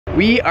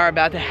We are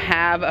about to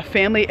have a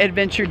family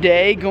adventure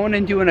day, going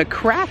and doing a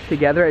craft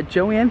together at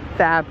Joann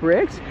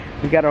Fabrics.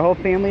 We got our whole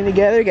family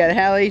together. We got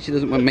Hallie. She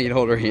doesn't want me to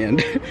hold her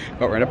hand,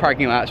 but we're in a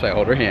parking lot, so I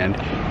hold her hand.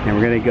 And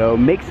we're gonna go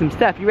make some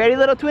stuff. You ready,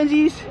 little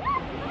twinsies?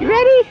 You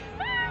ready?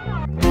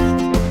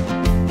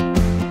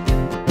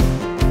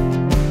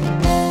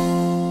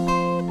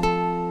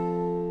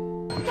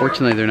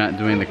 Unfortunately, they're not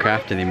doing the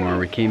craft anymore.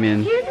 We came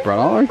in, brought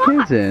all our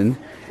kids in,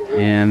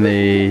 and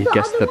they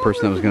guessed the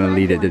person that was going to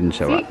lead it didn't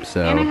show up.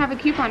 So and I have a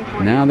coupon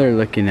for now they're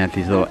looking at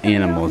these little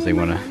animals they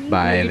want to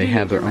buy. They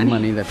have their own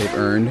money that they've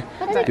earned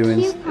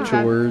doing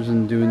chores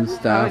and doing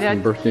stuff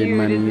and birthday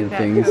money and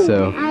things.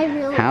 So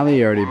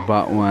Hallie already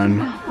bought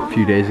one a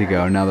few days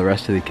ago. Now the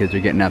rest of the kids are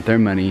getting out their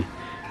money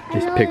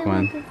just to pick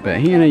one.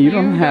 But Hannah, you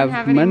don't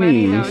have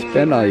money. You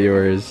spend all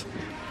yours.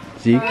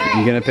 Zeke,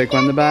 you gonna pick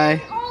one to buy?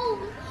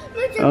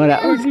 Oh,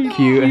 that was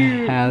cute.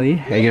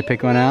 Hallie, are you gonna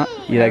pick one out?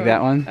 You like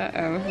that one?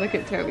 Uh-oh, look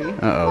at Toby.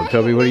 Uh-oh,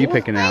 Toby, what are you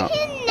picking out?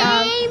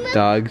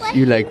 Dogs.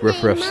 You like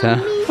Ruff Ruffs,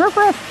 huh? Ruff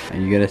Ruff. Are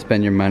you gonna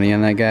spend your money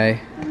on that guy?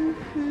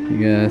 You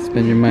gonna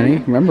spend your money?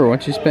 Remember,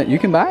 once you spend, you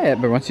can buy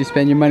it, but once you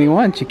spend your money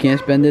once, you can't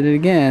spend it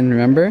again,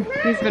 remember?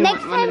 He's been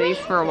wanting one of these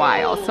for a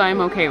while, so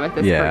I'm okay with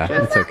this purchase.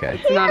 Yeah, it's okay.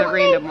 It's not a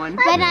random one.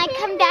 When I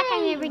come back,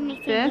 I'm gonna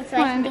bring this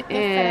one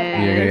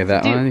is... You're gonna get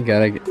that one? You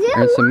gotta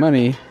earn some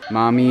money.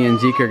 Mommy and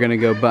Zeke are gonna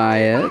go buy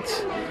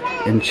it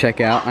and check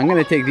out. I'm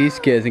gonna take these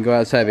kids and go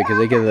outside because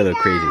they get a little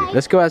crazy.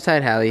 Let's go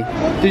outside, Hallie.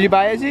 Did you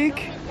buy it,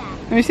 Zeke?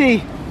 Let me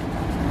see.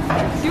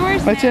 It's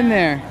yours. What's in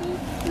there?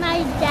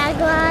 My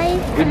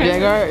Jaguar. Your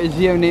Jaguar? Does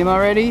he have a name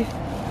already?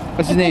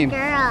 What's his name? Girl.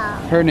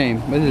 Her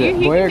name. What is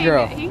it? Boy or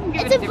girl?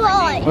 It's a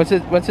boy.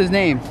 What's his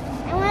name?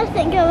 I want to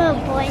think of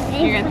a boy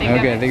name. You're gonna think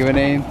Okay, think of a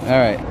name?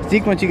 Alright.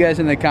 Zeke wants you guys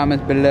in the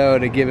comments below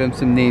to give him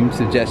some name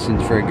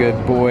suggestions for a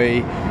good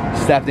boy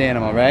stuffed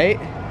animal, right?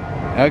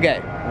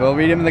 Okay, we'll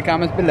read them in the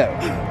comments below.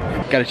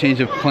 Got a change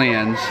of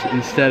plans.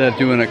 Instead of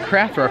doing a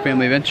craft for our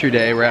family adventure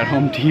day, we're at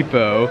Home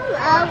Depot.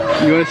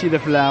 You want to see the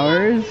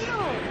flowers?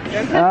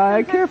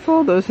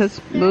 Careful, those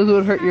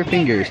would hurt your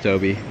fingers,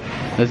 Toby.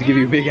 Let's give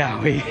you a big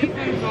owie.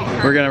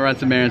 We're gonna run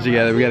some errands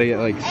together. We gotta get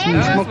like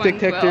some smoke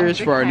detectors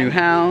for our new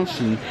house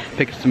and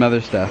pick up some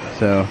other stuff.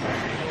 So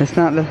it's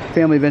not the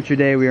family adventure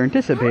day we were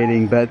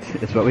anticipating, but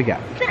it's what we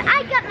got. But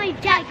I got my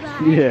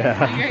Jaguar.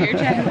 Yeah. You got your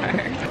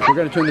Jaguar. We're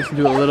gonna turn this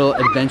into a little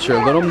adventure,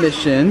 a little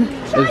mission.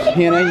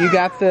 Hannah, you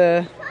got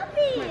the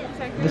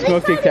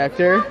smoke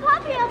detector.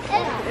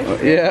 Oh,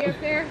 yeah.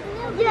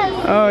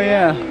 Oh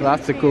yeah,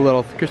 lots of cool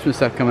little Christmas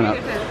stuff coming up.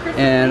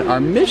 And our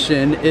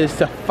mission is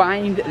to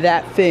find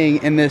that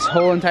thing in this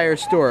whole entire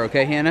store,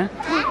 okay, Hannah?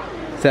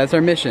 So that's our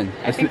mission.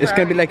 It's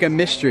gonna be like a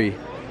mystery.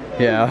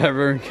 Yeah,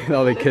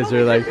 all the kids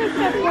are like, yay,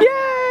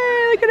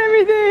 look at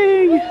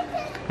everything.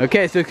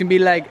 Okay, so it's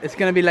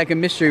gonna be like a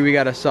mystery we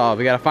gotta solve.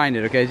 We gotta find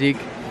it, okay, Zeke?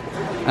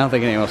 I don't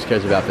think anyone else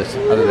cares about this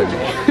other than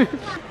me.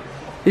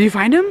 Did you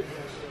find him?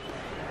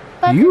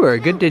 You are a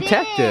good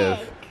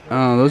detective.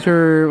 Oh, those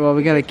are, well,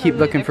 we gotta keep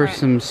looking for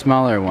some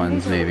smaller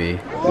ones, maybe.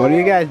 What are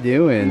you guys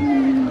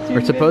doing?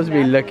 We're supposed to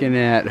be looking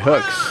at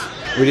hooks.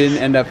 We didn't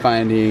end up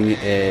finding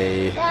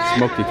a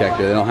smoke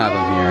detector. They don't have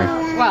them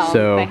here. Well,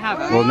 so, they have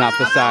them. Well, not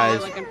the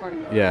size.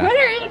 Yeah. What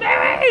are you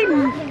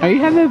doing? Are you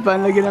having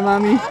fun looking at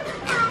mommy?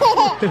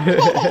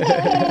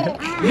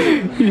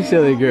 You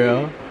silly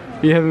girl.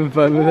 You having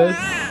fun with us?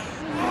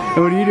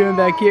 And what are you doing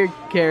back here,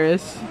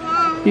 Karis?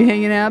 You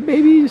hanging out,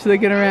 baby? Just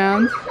looking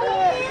around?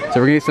 So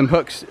we're gonna get some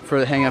hooks for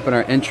the hang up in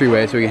our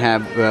entryway so we can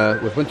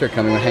have, with winter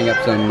coming, we'll hang up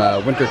some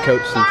winter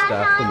coats and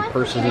stuff and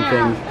purses and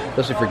things,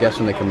 especially for guests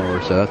when they come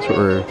over. So that's what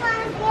we're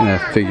gonna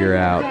figure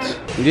out.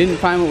 We didn't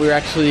find what we were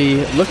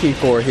actually looking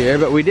for here,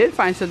 but we did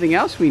find something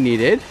else we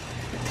needed,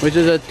 which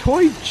is a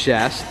toy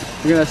chest.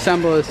 We're gonna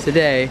assemble this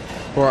today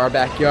for our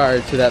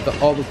backyard so that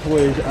all the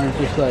toys aren't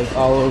just like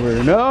all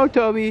over. No,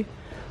 Toby!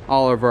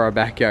 All over our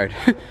backyard.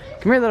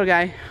 Come here, little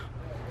guy.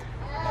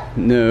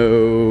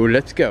 No,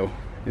 let's go.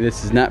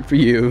 This is not for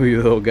you,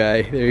 you little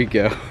guy. There you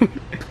go.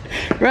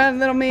 Run,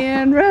 little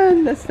man,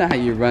 run. That's not how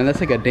you run. That's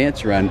like a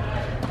dance run.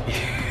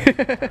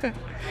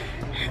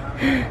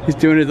 He's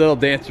doing his little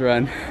dance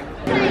run.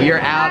 We're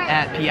out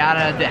at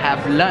Piata to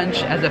have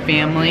lunch as a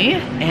family.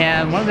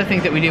 And one of the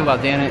things that we do while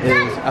Dana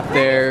is up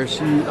there,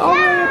 she's all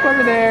the way up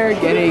over there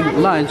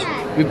getting lunch.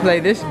 We play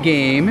this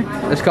game.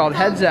 It's called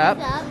Heads Up.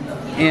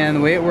 And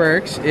the way it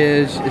works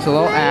is it's a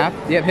little app.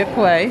 You have hit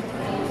play.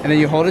 And then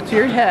you hold it to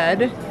your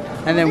head.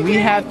 And then we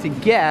have to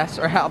guess,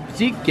 or help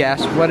Zeke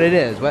guess what it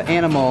is, what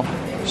animal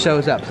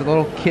shows up. It's a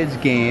little kids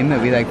game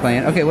that we like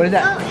playing. Okay, what is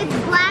that? Oh,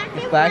 it's black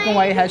and black and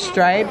white, has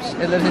stripes.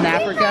 It lives in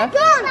Africa.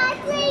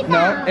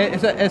 No,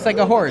 it's like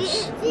a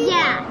horse.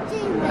 Yeah.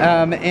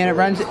 And it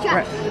runs.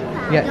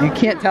 Yeah, you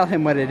can't tell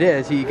him what it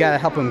is. You gotta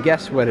help him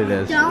guess what it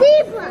is.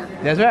 Zebra.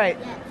 That's right.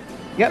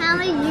 Yep.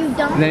 Hallie, you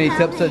don't. And then he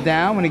tips it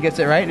down when he gets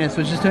it right, and it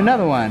switches to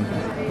another one.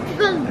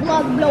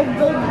 Blah, blah, blah,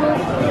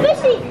 blah.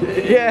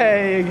 Fishy.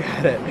 Yay, you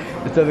got it.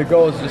 And so the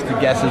goal is just to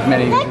guess as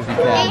many as we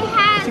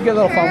can. It's a good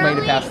little fun way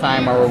to pass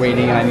time while we're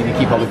waiting, and I need to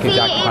keep all the kids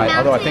occupied.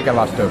 Although I think I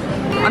lost Toby.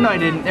 Oh no, I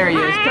didn't. There he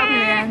is. Toby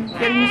man.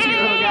 Getting you see,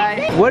 little guy.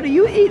 Bye. What are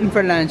you eating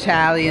for lunch,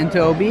 Hallie and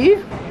Toby?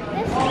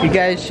 You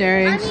guys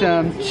sharing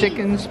some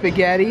chicken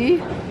spaghetti?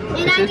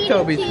 This is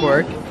Toby's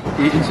fork.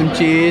 Eating some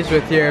cheese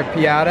with your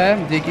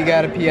piata. Zeke, you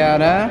got a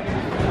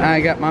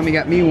piata. Mommy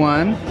got me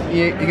one.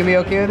 You gonna be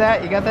okay with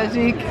that? You got that,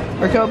 Zeke?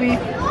 Or Toby?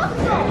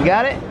 You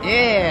got it?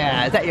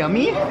 Yeah. Is that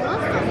yummy?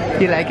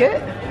 Do you like it?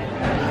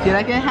 Do you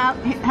like it,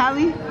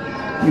 Hallie?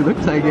 You look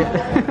like it.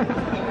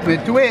 The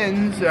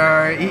twins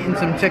are eating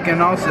some chicken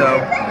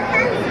also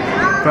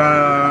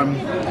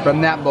from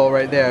that bowl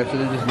right there. So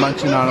they're just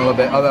munching on a little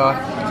bit. Although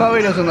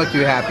Chloe doesn't look too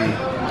happy.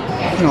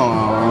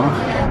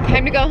 Aww.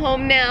 Time to go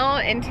home now,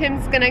 and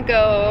Tim's gonna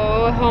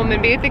go home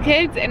and be with the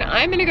kids, and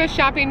I'm gonna go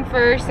shopping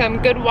for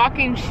some good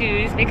walking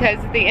shoes because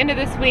at the end of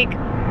this week,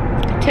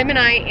 Tim and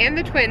I and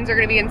the twins are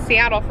gonna be in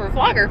Seattle for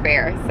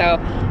VloggerFair. So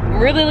I'm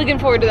really looking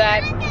forward to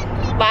that.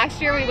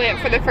 Last year we went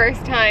for the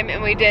first time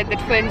and we did the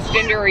twins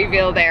gender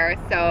reveal there.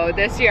 So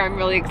this year I'm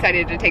really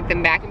excited to take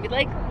them back and be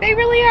like, they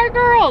really are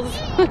girls.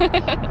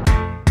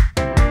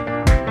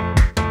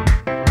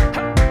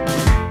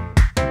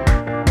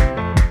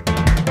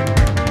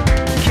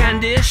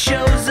 Candace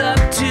shows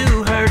up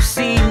to her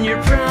senior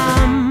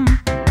prom.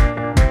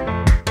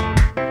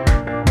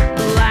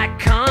 Black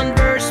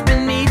Converse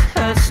beneath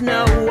her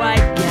snow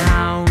white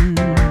gown.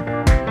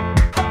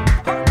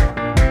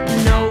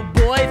 No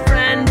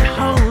boyfriend to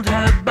hold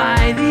her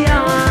by the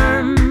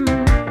arm.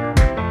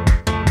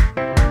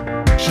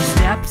 She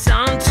steps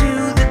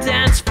onto the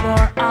dance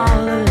floor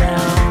all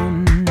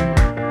alone.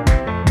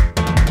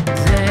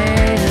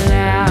 They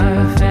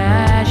laugh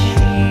as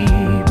she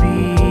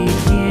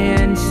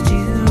begins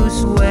to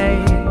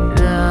sway.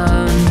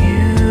 The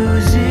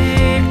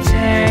music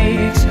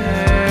takes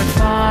her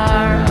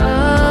far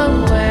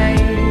away.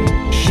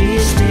 She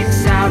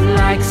sticks out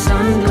like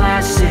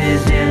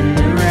sunglasses in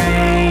the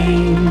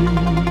rain.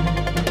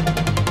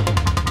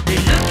 They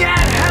look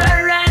at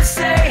her and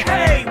say,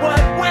 hey,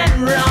 what went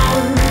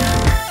wrong?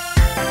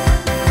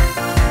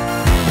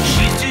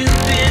 She's too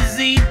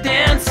busy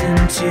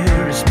dancing to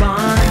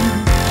respond.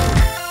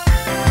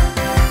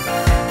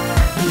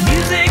 The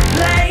music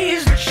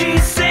plays, but she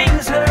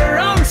sings her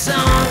own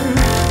song.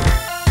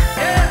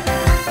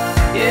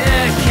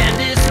 Yeah,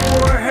 Candace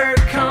wore her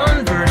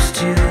Converse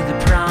to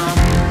the prom.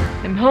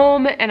 I'm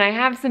home and I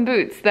have some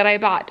boots that I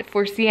bought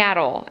for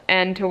Seattle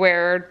and to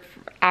wear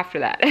after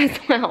that as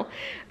well.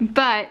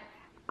 But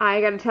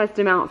I gotta test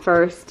them out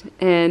first,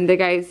 and the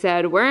guy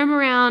said wear them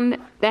around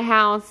the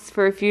house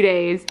for a few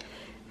days.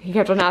 He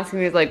kept on asking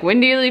me, he's like, when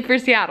do you leave for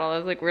Seattle? I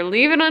was like, we're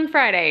leaving on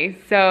Friday.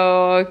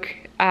 So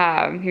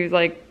he was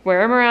like,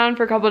 wear them around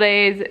for a couple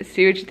days,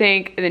 see what you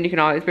think, and then you can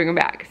always bring them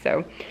back.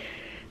 So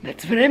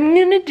that's what I'm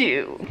gonna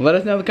do. Let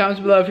us know in the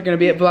comments below if you're going to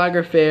be at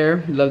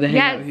VloggerFair. We'd love to hang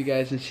out with you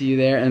guys and see you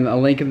there. And a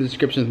link in the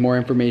description with more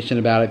information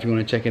about it if you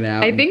want to check it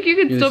out. I think you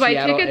could still buy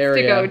tickets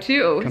to go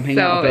too. Come hang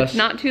out So with it's us.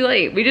 not too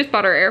late. We just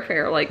bought our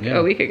airfare like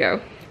a week ago.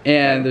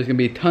 And there's going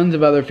to be tons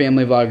of other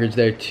family vloggers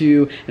there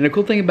too. And the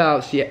cool thing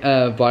about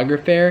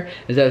VloggerFair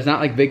is that it's not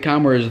like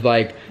VidCon where there's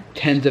like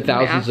tens of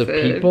thousands of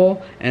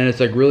people and it's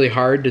like really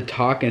hard to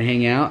talk and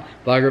hang out.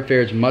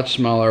 VloggerFair is much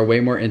smaller,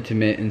 way more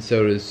intimate, and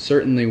so it is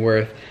certainly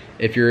worth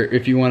if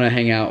you want to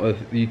hang out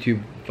with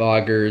YouTube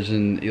vloggers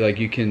and like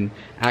you can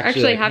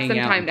actually have hang some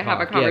out time and to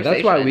have a talk. conversation. Yeah,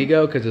 that's why we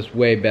go, because it's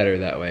way better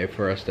that way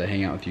for us to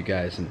hang out with you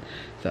guys and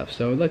stuff.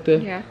 So I'd like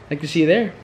to see you there.